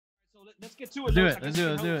let's get to it. Let's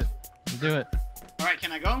do it. All right,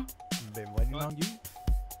 can I go? Been waiting on you.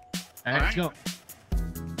 All right, let's go.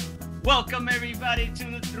 Welcome everybody to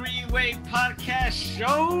the Three-Way Podcast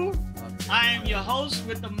Show. I am your host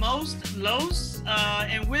with the most, Los,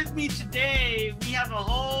 and with me today we have a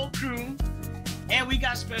whole crew, and we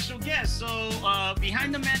got special guests. So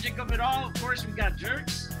behind the magic of it all, of course, we got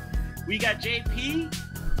Jerks, we got JP,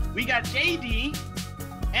 we got JD,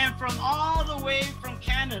 and from all the way from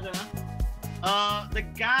Canada, the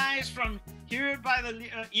guys from Here by the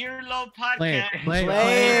Ear-Lobe podcast. Play.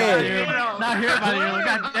 Not Here by the Ear-Lobe.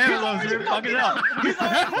 God damn it, Los, you're fucking up.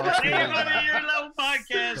 Here by the Ear-Lobe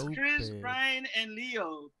podcast, Chris, Brian, and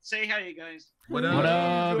Leo. Say hi, you guys. What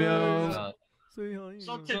up, yo?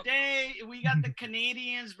 So today we got the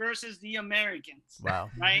Canadians versus the Americans. Wow.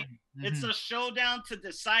 Right? It's a showdown to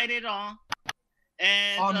decide it all.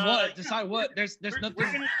 And on what? Decide what? There's nothing.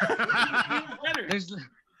 We're gonna see who's better.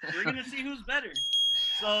 We're gonna see who's better.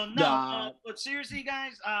 So but seriously,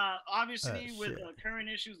 guys, obviously with current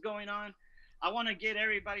issues going on, I want to get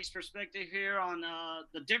everybody's perspective here on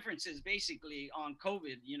the differences, basically, on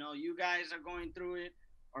COVID. You know, you guys are going through it,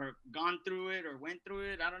 or gone through it, or went through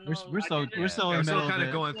it. I don't know. We're still in the middle kind of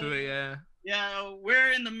of going through it, yeah. Yeah,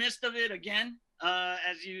 we're in the midst of it again.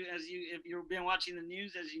 If you've been watching the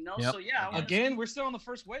news, as you know. Yep. So yeah, Again, we're still on the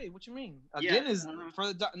first wave. What you mean? Again is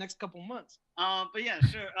for the next couple months. But yeah,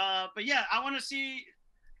 sure. But yeah, I want to see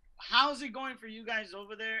how's it going for you guys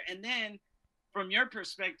over there, and then from your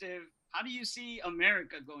perspective, how do you see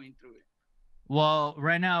America going through it? Well,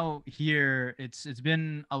 right now here, it's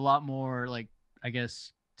been a lot more, like, I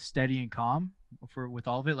guess, steady and calm with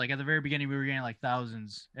all of it. Like at the very beginning, we were getting like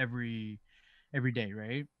thousands every day,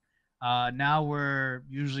 right? Now we're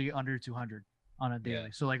usually under 200 on a daily. Yeah.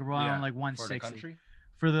 So like we're on like 160 for the country?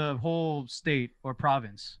 For the whole state or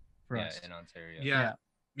province for us. In Ontario.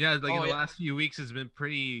 Yeah, like in the last few weeks has been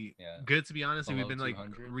pretty good, to be honest. Below We've been like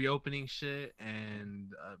 200. reopening shit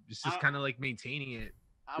and just kind of like maintaining it.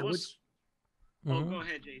 Go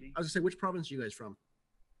ahead, JD. I was gonna say, which province are you guys from?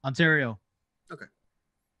 Ontario. Okay.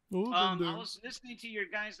 I was listening to your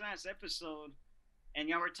guys' last episode, and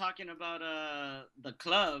y'all were talking about the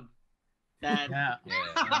club. That that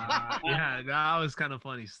was kind of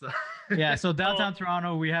funny stuff. Yeah, so downtown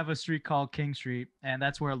Toronto, we have a street called King Street, and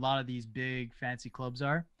that's where a lot of these big fancy clubs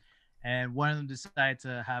are. And one of them decided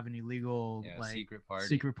to have an illegal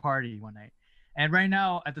secret party one night. And right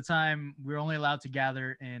now, at the time, we're only allowed to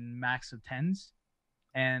gather in max of 10s,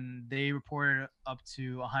 and they reported up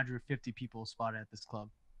to 150 people spotted at this club.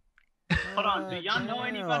 Hold on, do y'all know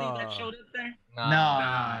anybody that showed up there? No,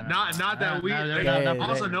 not that we.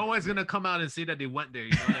 Also, no one's gonna come out and say that they went there.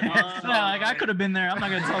 You know what I mean? Like I could have been there. I'm not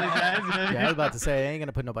gonna tell these guys. Yeah, I was about to say, I ain't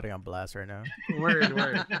gonna put nobody on blast right now. Word.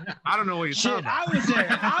 I don't know what you're talking about.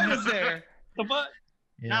 I was there. The fuck?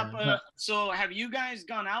 Yeah. So have you guys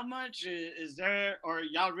gone out much? Is there, or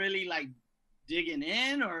y'all really like digging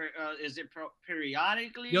in, or is it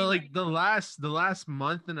periodically? Yo, like the last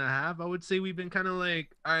month and a half, I would say we've been kind of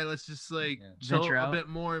like, all right, let's just like chill a bit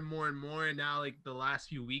more and more and more. And now like the last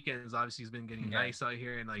few weekends, obviously, it's been getting nice out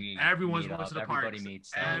here, and like everyone's going to the parks.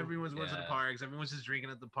 Everyone's going to the parks. Everyone's just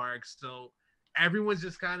drinking at the parks. So everyone's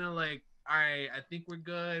just kind of like, all right, I think we're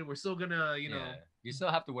good. We're still gonna, you know. You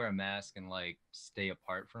still have to wear a mask and like stay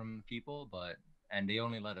apart from people, and they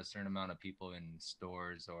only let a certain amount of people in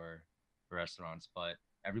stores or restaurants, but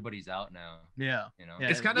everybody's out now. You know,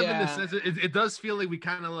 it's kind of in the sense it does feel like we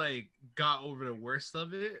kind of like got over the worst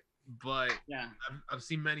of it, but I've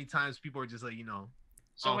seen many times people are just like, you know,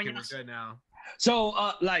 so okay, we're good now.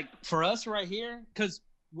 So like for us right here, because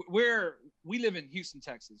we live in Houston,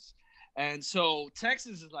 Texas, and so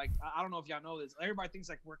Texas is like, I don't know if y'all know this, everybody thinks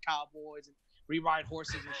like we're cowboys and we ride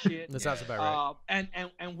horses and shit. That sounds about right.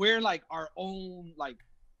 And we're like our own like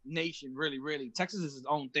nation, really. Texas is its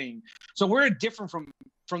own thing, so we're different from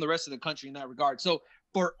the rest of the country in that regard. So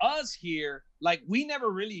for us here, like we never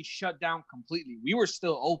really shut down completely. We were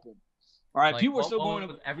still open. All right, like, people were still going.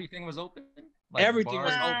 Everything was open. Like everything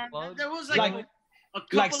was open. There was like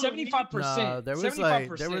 75%. No,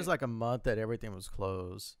 there was like a month that everything was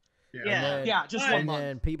closed. Just 1 month. And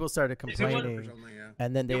then people started complaining,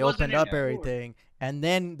 and then they opened up everything, and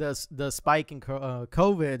then the spike in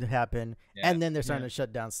COVID happened, and then they're starting to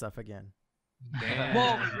shut down stuff again. Damn.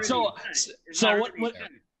 Well, so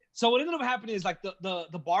what ended up happening is like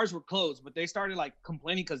the bars were closed, but they started like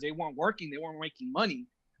complaining because they weren't working, they weren't making money,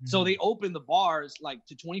 so they opened the bars like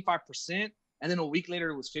to 25%. And then a week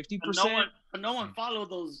later, it was 50%. But no one followed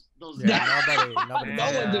those. Yeah, nobody. No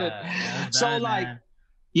one did. So like.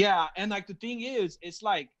 Yeah, and like the thing is, it's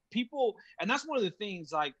like people, and that's one of the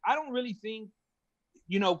things. Like, I don't really think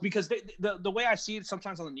you know, because the way I see it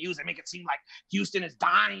sometimes on the news, they make it seem like Houston is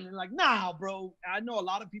dying. And like, nah, bro. I know a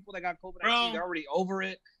lot of people that got COVID-19, they're already over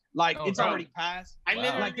it. Like, it's already passed. I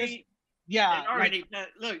literally, like this, yeah. Already,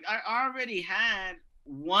 look, I already had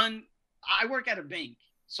one. I work at a bank,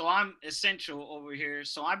 so I'm essential over here.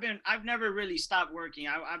 So I've never really stopped working.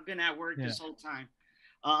 I've been at work this whole time.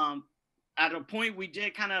 At a point, we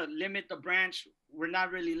did kind of limit the branch. We're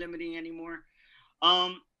not really limiting anymore.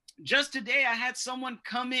 Just today, I had someone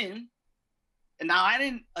come in, and now I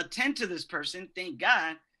didn't attend to this person, thank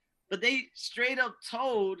God, but they straight up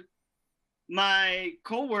told my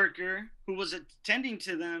coworker who was attending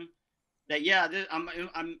to them that, yeah,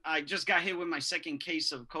 I just got hit with my second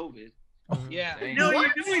case of COVID. Yeah. No,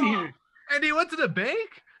 you're doing here. And they went to the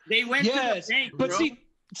bank? They went to the bank, but bro.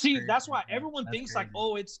 See, that's why everyone thinks crazy. Like,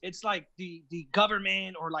 oh, it's like the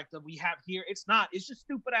government or like we have here. It's not. It's just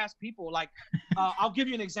stupid ass people. Like, I'll give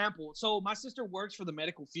you an example. So my sister works for the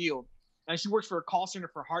medical field, and she works for a call center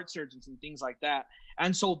for heart surgeons and things like that.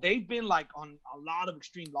 And so they've been like on a lot of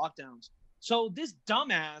extreme lockdowns. So this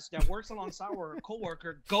dumbass that works alongside her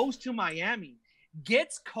coworker goes to Miami,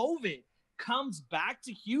 gets COVID, comes back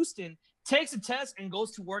to Houston, takes a test, and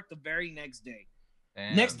goes to work the very next day.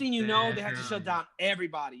 Next thing you know, they had to shut down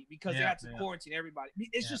everybody because they had to quarantine everybody.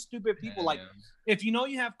 It's just stupid people. Like, if you know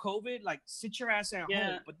you have COVID, like, sit your ass at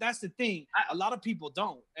home. But that's the thing. A lot of people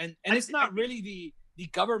don't. And it's not really the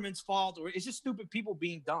government's fault, or it's just stupid people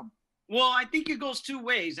being dumb. Well, I think it goes two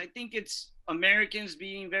ways. I think it's Americans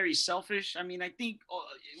being very selfish. I mean, I think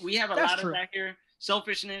we have a lot of that here.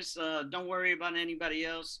 Selfishness. Don't worry about anybody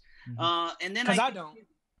else. And then I don't.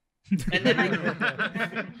 And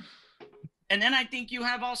then And then I think you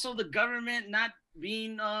have also the government not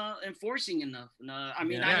being enforcing enough. I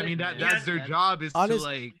mean, that's their job is to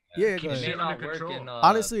like keep it under control.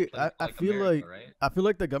 Honestly, I feel America, like I feel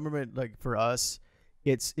like the government, like for us,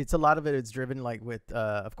 it's a lot of it is driven like with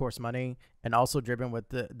of course money, and also driven with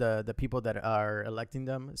the people that are electing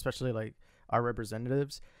them, especially like our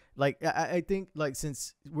representatives. Like I think like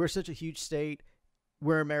since we're such a huge state,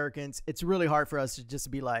 we're Americans, it's really hard for us to just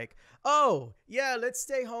be like, oh yeah, let's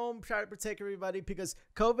stay home, try to protect everybody, because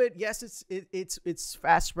COVID, yes, it's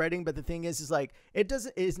fast spreading, but the thing is like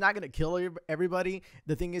it's not gonna kill everybody.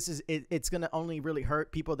 The thing is it's gonna only really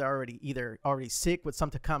hurt people that are already sick with some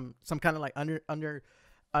kind of like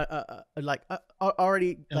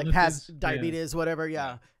already like past diabetes,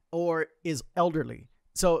 whatever, or is elderly.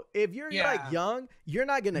 So if you're like young, you're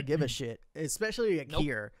not gonna give a shit, especially like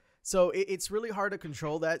here. So it's really hard to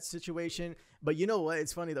control that situation. But you know what?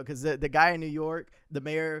 It's funny though, because the guy in New York, the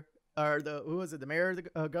mayor, or the mayor,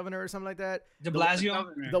 the governor or something like that, de Blasio,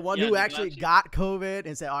 the one who actually got COVID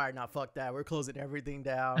and said, all right, now fuck that, we're closing everything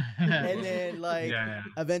down. And then like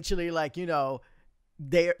eventually, like, you know,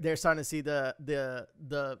 they're starting to see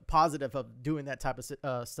the positive of doing that type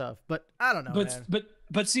of stuff. But I don't know,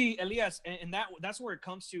 but see, Elias, and that's where it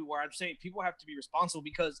comes to where I'm saying people have to be responsible,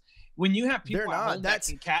 because when you have people at home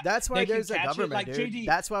that's why there's a government, like, dude.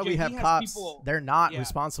 That's why we have cops. They're not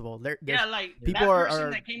responsible. They're like people that are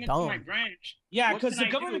that came into dumb. my branch. Yeah, because the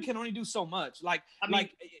government can only do so much. Like,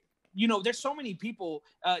 you know, there's so many people.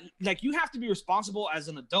 Like, you have to be responsible as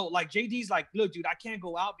an adult. Like, JD's like, look, dude, I can't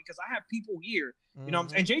go out because I have people here. You know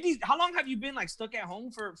what I'm saying? And JD, how long have you been like stuck at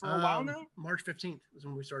home for a while now? March 15th is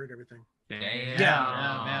when we started everything. Yeah.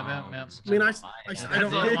 I mean, I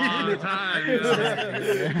don't know. It's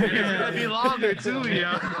gonna be longer too,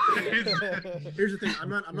 Here's the thing: I'm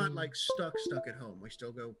not like stuck at home. We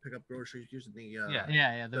still go pick up groceries using the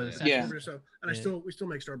stuff, and we still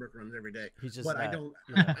make Starbucks runs every day. But I don't.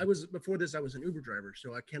 Before this, I was an Uber driver,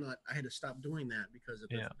 so I had to stop doing that because of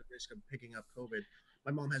the risk of picking up COVID.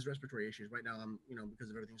 My mom has respiratory issues right now. I'm, because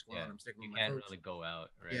of everything's going on, I'm sticking with my can't folks. really go out,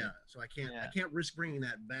 right? Yeah, so I can't risk bringing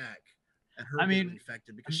that back and her being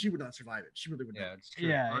infected, because she would not survive it. She really would not.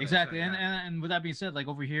 Yeah, exactly. And with that being said, like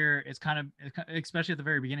over here, it's kind of, especially at the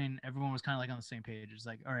very beginning, everyone was kind of like on the same page. It's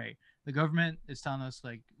like, all right, the government is telling us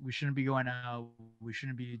like we shouldn't be going out, we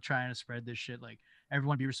shouldn't be trying to spread this shit. Like,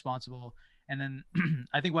 everyone be responsible. And then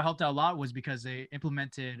I think what helped out a lot was because they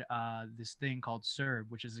implemented this thing called CERB,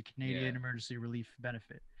 which is a Canadian Emergency Relief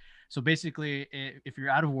Benefit. So basically, if you're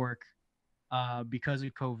out of work because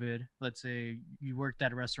of COVID, let's say you worked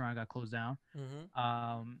at a restaurant, got closed down,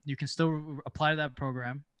 you can still apply to that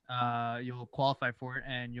program. You'll qualify for it,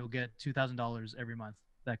 and you'll get $2,000 every month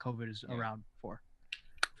that COVID is around for.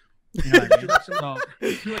 You know what I mean? So,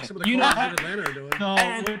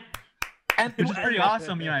 which is pretty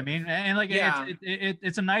awesome, you know what I mean? And like,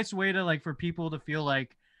 it's a nice way to, like, for people to feel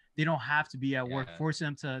like they don't have to be at work. Force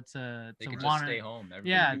them to want to stay home.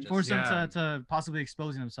 Force them to possibly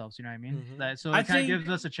exposing themselves. You know what I mean? So it kind of gives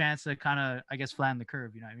us a chance to kind of, I guess, flatten the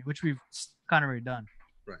curve. You know what I mean? Which we've kind of already done.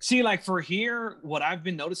 Right. See, like for here, what I've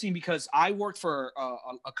been noticing, because I worked for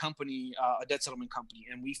a company, a debt settlement company,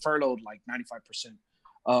 and we furloughed like 95%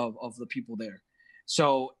 of the people there.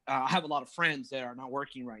 So I have a lot of friends that are not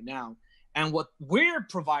working right now. And what we're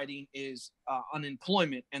providing is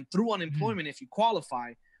unemployment. And through unemployment, if you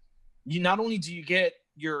qualify, you not only do you get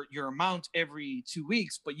your amount every 2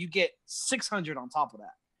 weeks, but you get $600 on top of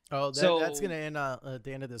that. Oh, that's going to end at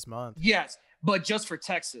the end of this month. Yes, but just for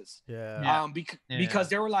Texas. Yeah. Because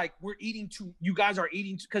they were like, you guys are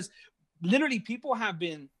eating, because literally people have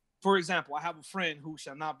been, for example, I have a friend who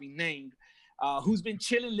shall not be named, who's been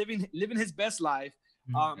chilling, living his best life.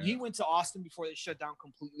 He went to Austin before they shut down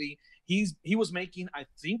completely. He was making, I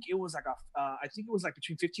think it was like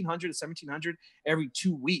between $1,500 to $1,700 every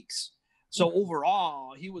 2 weeks. So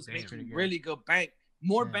overall, he was making really good bank,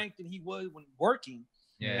 more bank than he was when working.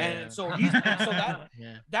 And so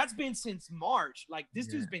that's been since March. Like this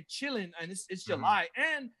dude's been chilling, and it's July,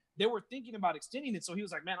 and they were thinking about extending it. So he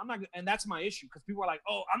was like, "Man, I'm not." And that's my issue, because people are like,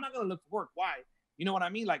 "Oh, I'm not gonna look for work. Why?" You know what I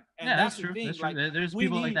mean? Like, and that's the thing. Like, there's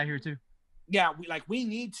people like that here too. Yeah, we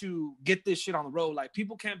need to get this shit on the road. Like,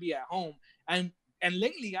 people can't be at home. And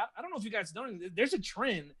lately, I don't know if you guys know, there's a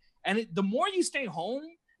trend, and the more you stay home.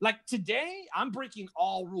 Like today, I'm breaking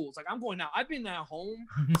all rules. Like, I'm going out. I've been at home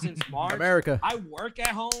since March. America. I work at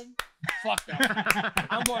home. Fuck that.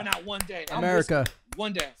 I'm going out one day. America.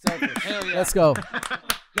 One day. Hell yeah. Let's go.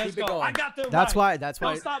 Let's go. I got the That's right. That's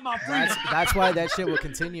why. Don't stop my freedom. That's why that shit will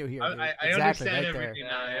continue here. I exactly, understand right everything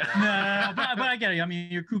there. now. But I get it. I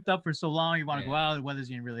mean, you're cooped up for so long. You want to go out. The weather's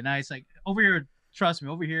getting really nice. Like over here, trust me.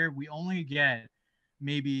 Over here, we only get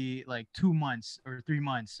maybe like 2 months or 3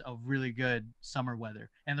 months of really good summer weather,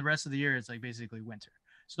 and the rest of the year it's like basically winter.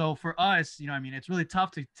 So for us, you know what I mean, it's really tough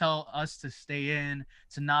to tell us to stay in,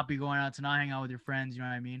 to not be going out, to not hang out with your friends, you know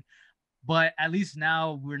what I mean? But at least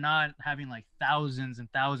now we're not having like thousands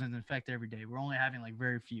and thousands infected every day. We're only having like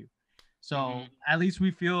very few. So at least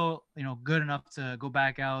we feel, you know, good enough to go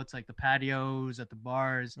back out to like the patios, at the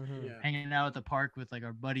bars, hanging out at the park with like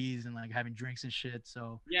our buddies and like having drinks and shit.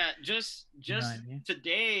 So just you know what I mean?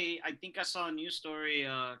 Today, I think I saw a news story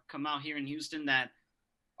come out here in Houston that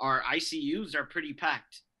our ICUs are pretty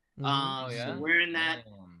packed. So we're in that.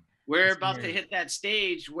 We're about to hit that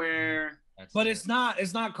stage where. But it's not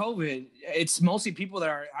COVID. It's mostly people that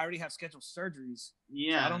already have scheduled surgeries.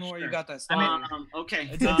 Yeah, so I don't know where you got that started. Okay,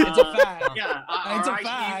 it's a fact. Yeah, it's a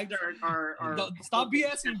fact. Stop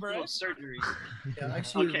BSing, bro. Surgery. Yeah,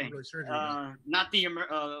 actually, okay. Really surgery. Not the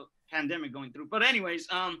pandemic going through, but anyways,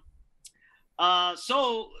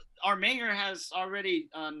 so our mayor has already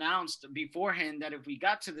announced beforehand that if we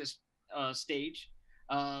got to this stage.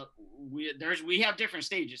 We have different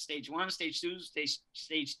stages: stage 1, stage 2,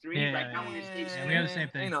 stage 3. Right now we're in stage 3. We have the same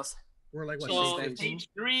thing. We're like, what, so stage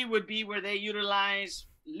 3 would be where they utilize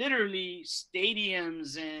literally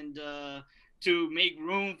stadiums and to make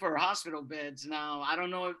room for hospital beds. Now I don't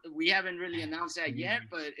know if we haven't really announced that yet,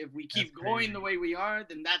 but if we keep going the way we are,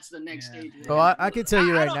 then that's the next stage. Well, I can tell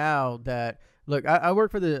you right now that look, I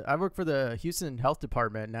work for the Houston Health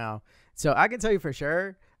Department now, so I can tell you for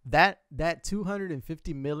sure. That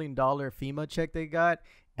 $250 million FEMA check they got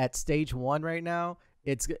at stage 1 right now,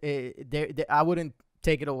 I wouldn't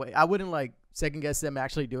take it away. I wouldn't like second guess them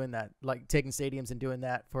actually doing that, like taking stadiums and doing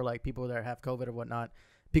that for like people that have COVID or whatnot,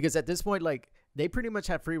 because at this point, like they pretty much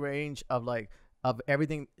have free range of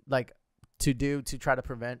everything like to try to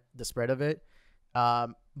prevent the spread of it.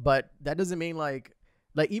 But that doesn't mean like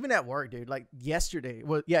even at work, dude. Like yesterday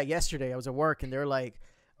I was at work and they're like,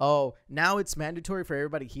 oh, now it's mandatory for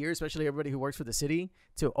everybody here, especially everybody who works for the city,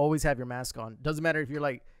 to always have your mask on. Doesn't matter if you're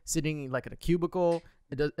like sitting like at a cubicle.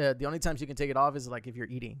 The only times you can take it off is like if you're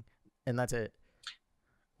eating, and that's it.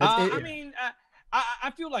 I mean,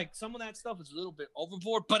 I feel like some of that stuff is a little bit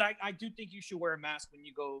overboard, but I do think you should wear a mask when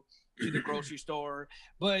you go to the grocery store.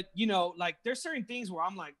 But you know, like there's certain things where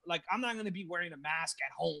I'm like I'm not gonna be wearing a mask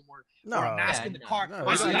at home or a mask in the car. You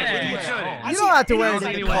don't have to wear it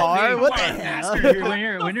in the car. What the hell? When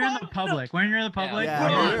you're in the public,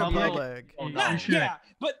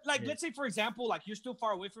 But like, let's say for example, like you're still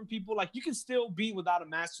far away from people, like you can still be without a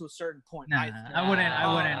mask to a certain point. I wouldn't. I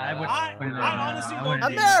honestly don't.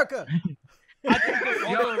 America.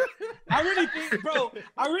 I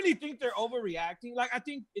really think they're overreacting. Like I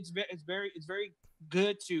think it's very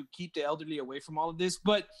good to keep the elderly away from all of this.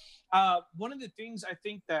 But one of the things I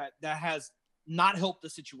think that has not helped the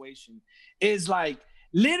situation is like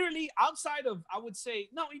literally outside of, I would say,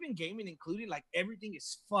 no, even gaming included, like everything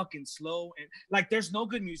is fucking slow, and like there's no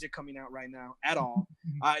good music coming out right now at all.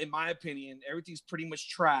 In my opinion, everything's pretty much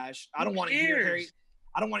trash. I don't want to hear Harry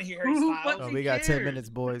Styles. Oh, we got 10 minutes,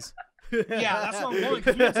 boys. Yeah, that's what I'm going,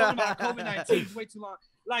 because we were talking about COVID-19. It's way too long.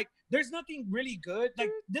 Like, there's nothing really good. Like,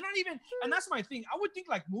 they're not even, and that's my thing. I would think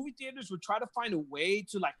like movie theaters would try to find a way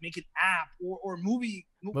to like make an app or movie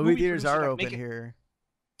theaters are open here.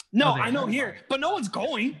 No, I know here, but no one's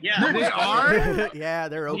going. Yeah, they are. Yeah,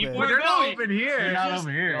 they're open. They're not open here. They're not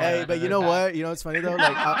over here. Hey, but you know what? You know what's funny though?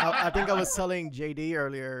 Like I think I was telling JD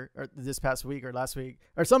earlier, or this past week, or last week,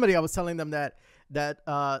 or somebody. I was telling them that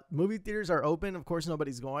movie theaters are open. Of course,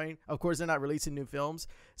 nobody's going. Of course, they're not releasing new films.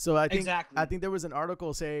 So I think there was an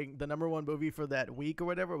article saying the #1 movie for that week or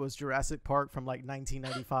whatever was Jurassic Park from like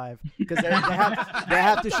 1995, because they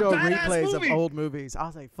have to show replays of old movies. I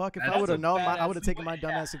was like, fuck, if I would have known, I would have taken my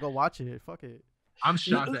dumb ass to go watch it. Fuck it. I'm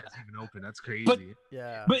shocked that it's even open. That's crazy.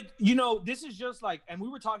 But you know, this is just like, and we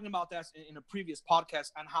were talking about that in a previous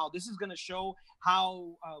podcast, and how this is going to show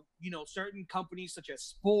how you know, certain companies such as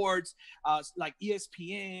sports, like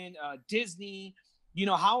ESPN, Disney, you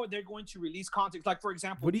know, how they're going to release content. Like, for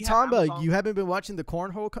example, what are you talking about? You haven't been watching the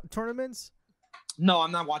cornhole tournaments? No,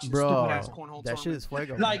 I'm not watching stupid ass cornhole. That shit is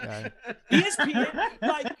fuego. Like ESPN,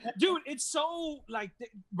 like, dude, it's so like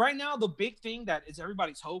right now the big thing that is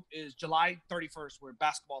everybody's hope is July 31st, where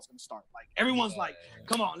basketball is going to start. Like everyone's like,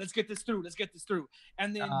 come on, let's get this through.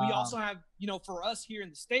 And then we also have, you know, for us here in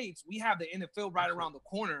the States, we have the NFL right around the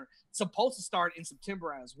corner. It's supposed to start in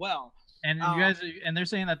September as well. And you guys, and they're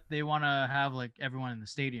saying that they want to have like everyone in the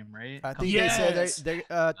stadium, right? I think they said they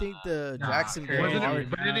I think the Jacksonville.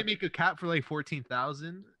 But didn't they make a cap for like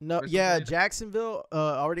 14,000? No, yeah, like Jacksonville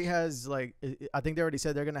already has like, I think they already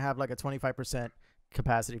said they're gonna have like a 25%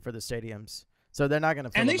 capacity for the stadiums, so they're not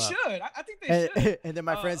gonna fill and they them up. should. I think they should. And then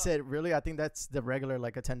my friend said, "Really? I think that's the regular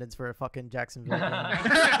like attendance for a fucking Jacksonville."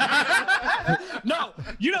 No,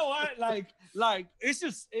 you know what? Like it's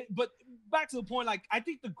just. But back to the point. Like, I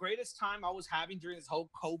think the greatest time I was having during this whole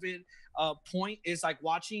COVID point is like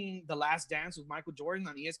watching The Last Dance with Michael Jordan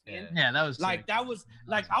on ESPN. Yeah, that was like sick. That was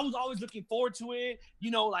like, I was always looking forward to it.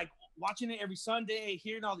 You know, like watching it every Sunday,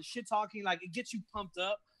 hearing all the shit talking. Like, it gets you pumped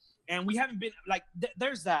up. And we haven't been like,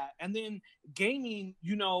 there's that. And then gaming,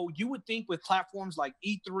 you know, you would think with platforms like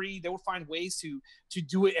E3, they would find ways to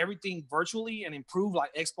do it everything virtually and improve,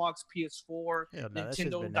 like Xbox, PS4,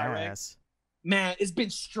 Nintendo Direct. Man, it's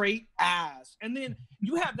been straight ass. And then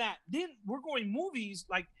you have that. Then we're going movies.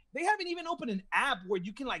 Like, they haven't even opened an app where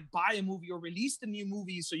you can like buy a movie or release the new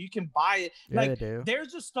movie so you can buy it. Yeah, like, they're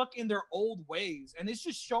just stuck in their old ways. And it's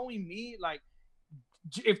just showing me like,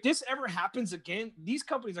 if this ever happens again, these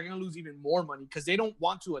companies are going to lose even more money because they don't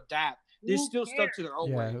want to adapt. They're still stuck to their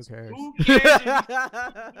own ways. Who cares?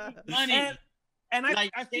 Money. And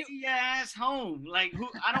I feel your ass home. Like, who?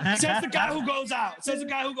 I don't. Says the guy who goes out. Says the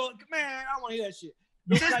guy who goes, man, I don't want to hear that shit.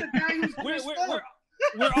 Says the guy who's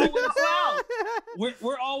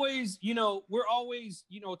we're always we're always,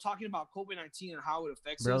 you know, talking about COVID-19 and how it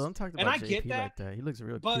affects us. Don't talk about JP get that, like that. He looks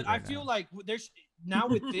real but cute I right feel now. like there's now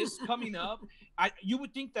with this coming up, you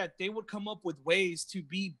would think that they would come up with ways to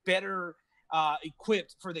be better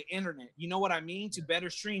equipped for the internet. You know what I mean? To better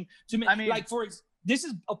stream. This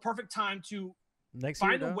is a perfect time to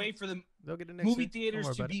find a way for the movie theaters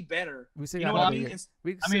to be better. You know what I mean? To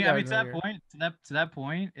that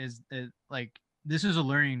point is like, this is a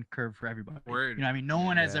learning curve for everybody. Word. You know, I mean, no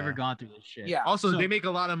one has ever gone through this shit. Yeah. Also, they make a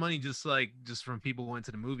lot of money just from people going to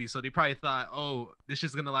the movie. So they probably thought, oh, this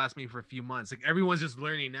is gonna last me for a few months. Like, everyone's just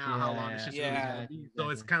learning now how long this shit's gonna be. So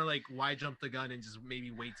it's kind of like, why jump the gun and just maybe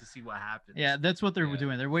wait to see what happens? Yeah, that's what they're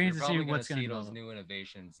doing. They're waiting to see what's gonna go. Those new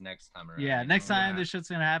innovations next time around. Yeah, next time this shit's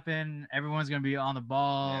gonna happen, everyone's gonna be on the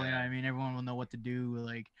ball. You know what I mean? Everyone will know what to do.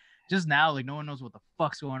 Like, just now, like, no one knows what the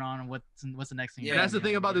fuck's going on and what's the next thing. Yeah, that's the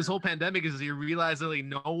thing about this whole pandemic is you realize that like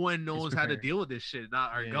no one knows how to deal with this shit.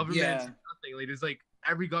 Not our governments, nothing. Like, there's like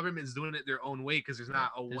every government is doing it their own way because there's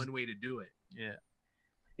not one way to do it.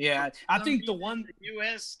 Yeah. I think the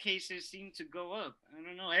U.S. cases seem to go up. I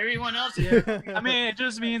don't know. Everyone else. I mean, it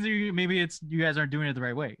just means maybe you guys aren't doing it the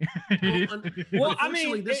right way. Well, I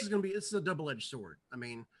mean, this is a double-edged sword. I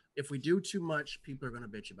mean, if we do too much, people are going to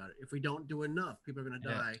bitch about it. If we don't do enough, people are going to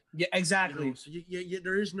die. Yeah, exactly. You know, so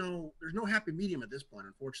there's no happy medium at this point,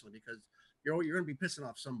 unfortunately, because you're going to be pissing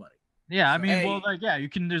off somebody. Yeah, I mean, you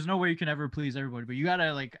can. There's no way you can ever please everybody, but you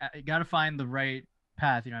gotta find the right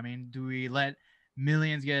path. You know what I mean? Do we let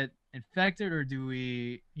millions get infected, or do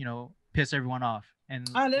we, piss everyone off and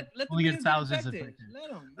only get thousands affected.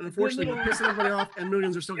 And unfortunately, we're pissing everybody off, and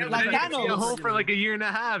millions are still getting like I know a hole for like a year and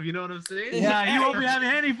a half. You know what I'm saying? Yeah, you won't be having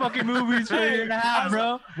any fucking movies for a year and a half,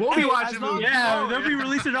 bro. We'll be watching movies. Yeah, they'll be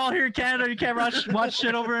releasing it all here in Canada. You can't watch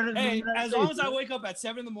shit over in. Hey, as long as I wake up at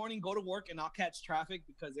 7 in the morning, go to work, and I'll catch traffic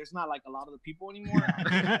because there's not like a lot of the people anymore.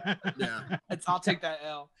 I'll take that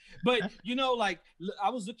L. But you know, like I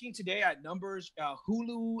was looking today at numbers.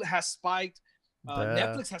 Hulu has spiked.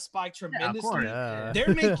 Netflix has spiked tremendously.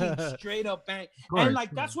 They're making straight up bank, and like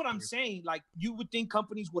that's what I'm saying. Like you would think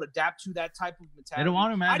companies would adapt to that type of mentality. They don't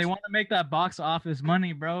want to, man. They want to make that box office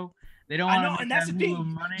money, bro. They don't want to make that Hulu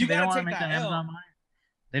money. They don't want to make that Amazon money.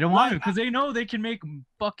 They don't want to because they know they can make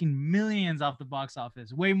fucking millions off the box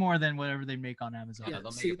office, way more than whatever they make on Amazon. Yeah,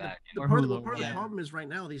 they'll make it back. Part of the problem is right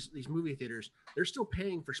now these movie theaters, they're still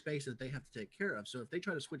paying for space that they have to take care of. So if they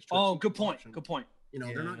try to switch to good point. You know,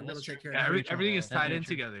 they're not going to be able to take care of everything is tied in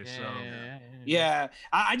together. So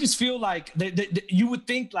I just feel like you would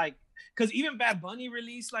think like because even Bad Bunny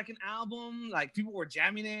released like an album, like people were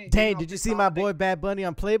jamming it. Hey, did you see my boy Bad Bunny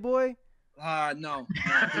on Playboy? No.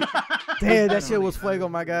 Damn, that shit was fuego,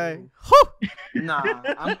 my guy. Nah,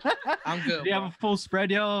 I'm good. Do you have a full spread,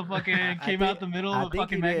 yo? Fucking came out the middle of the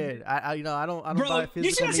fucking magazine. I don't buy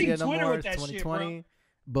physical media no more. It's 2020, shit,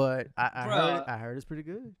 but I heard it's pretty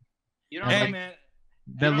good. You know, man.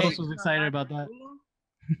 Los was excited about that.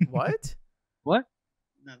 What? What?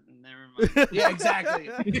 Never mind. Yeah, exactly.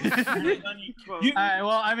 All right. Well,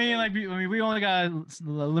 I mean, like, we only got a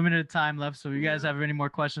limited time left, so you guys have any more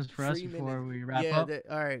questions for us before we wrap up?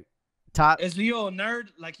 All right. Top. Is Leo a nerd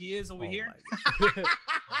like he is over here? What do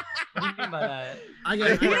you mean by that?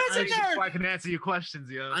 I can answer your questions,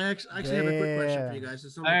 yo. I actually have a quick question for you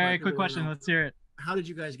guys. All right, quick question. Let's hear it. How did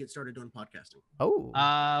you guys get started doing podcasting?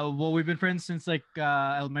 Well, we've been friends since like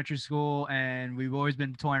elementary school, and we've always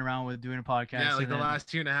been toying around with doing a podcast. Yeah, like the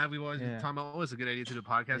last year and a half, we've always been talking about, it's a good idea to do a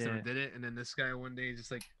podcast, and we did it. And then this guy one day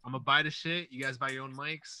just like, I'm gonna buy the shit. You guys buy your own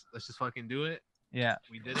mics. Let's just fucking do it. Yeah,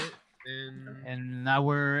 we did it, and now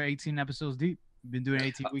we're 18 episodes deep. We've been doing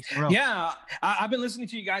 18 weeks in a row. Yeah, I've been listening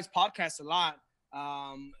to you guys' podcast a lot.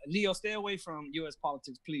 Leo, stay away from U.S.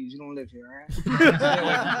 politics, please. You don't live here, all right?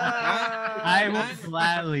 I will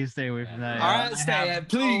gladly stay away from that. All right,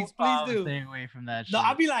 please do. Stay away from that shit. No,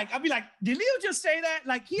 I'll be like, did Leo just say that?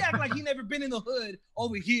 Like he act like he never been in the hood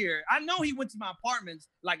over here. I know he went to my apartments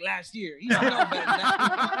like last year. He don't know better than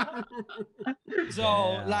that. So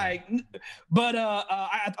I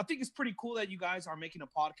think it's pretty cool that you guys are making a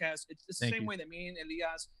podcast. It's the same way that me and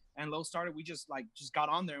Elias and Lo started. We just got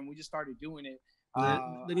on there and we just started doing it.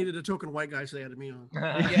 They needed a token white guy, so they had me on.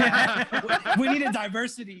 We needed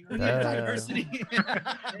diversity. Diversity.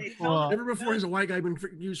 Never before has a white guy been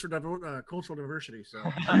used for cultural diversity. So,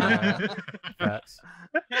 tell the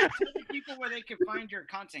people where they can find your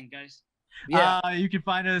content, guys. You can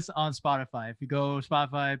find us on Spotify. If you go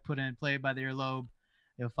Spotify, put in "Played by the Ear-Lobe,"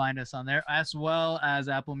 you'll find us on there, as well as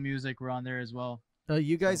Apple Music. We're on there as well.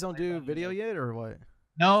 You guys don't do video yet, or what?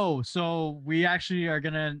 No, so we actually are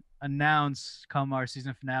gonna announce come our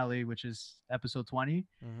season finale, which is episode 20,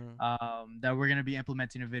 that we're gonna be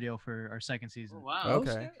implementing a video for our second season. Oh, wow.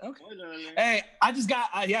 Okay. Hey, I just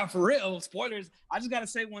got for real spoilers. I just gotta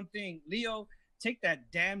say one thing, Leo. Take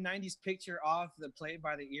that damn 90s picture off the Played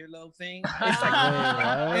by the Ear-Lobe thing.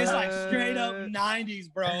 It's like straight up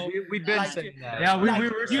 90s, bro. We've been saying that. Yeah,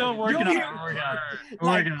 we're still working on it.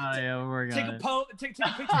 We're working on it. Take a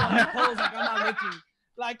picture of the pose like I'm not looking.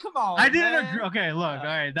 Like, come on. I didn't agree. Okay, look, all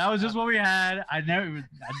right. That was just what we had.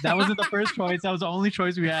 That wasn't the first choice. That was the only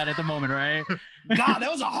choice we had at the moment, right? God,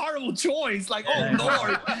 that was a horrible choice. Like, oh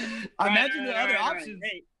Lord. Imagine the other options.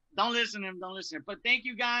 Hey, don't listen to him. But thank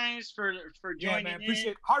you guys for joining. Man,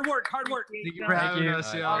 appreciate it. Hard work. Thank you for having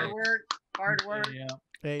us. Hard work. Yeah.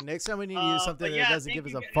 Hey, next time we need to use something that doesn't give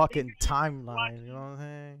us a fucking timeline. You know what I'm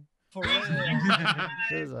saying? For real.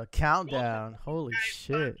 There's a countdown. Holy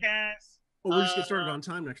shit. Well, we'll just get started on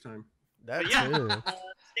time next time. That's too.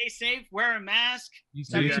 Stay safe. Wear a mask. You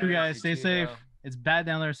too, guys. Stay safe. It's bad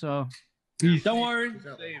down there, so peace. Don't worry.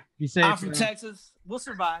 Be safe. I'm from Texas. We'll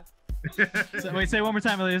survive. Wait, say it one more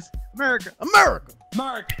time, Elias. America.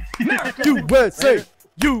 USA.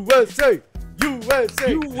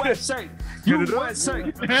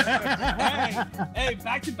 Hey,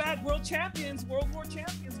 back to back world champions, World War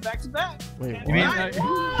champions, back to back. Wait, what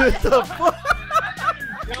the fuck?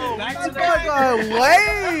 Yo, back to back.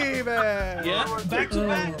 Way, man. Yeah, back to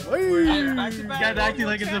back. Back to back. Guys acting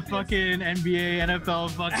like it's a fucking NBA,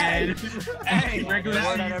 NFL fucking regular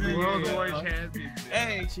season. World War champions.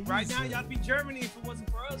 Hey, right now y'all beat Germany if it wasn't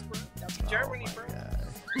for us, bro. Y'all beat Germany, bro.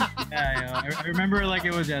 Yeah, I remember it like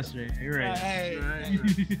it was yesterday. You're right. Hey,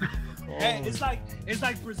 it's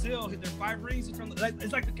like Brazil. Their 5 rings are from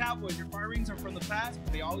it's like the Cowboys. Their 5 rings are from the past,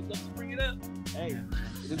 but they always love to bring it up. Hey,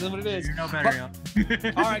 it is what it is. You're no better, yo.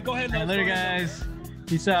 All right, go ahead, Los. Later, guys.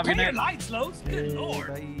 Peace out. Turn your lights, Los. Good Lord.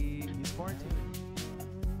 Bye. He's quarantined.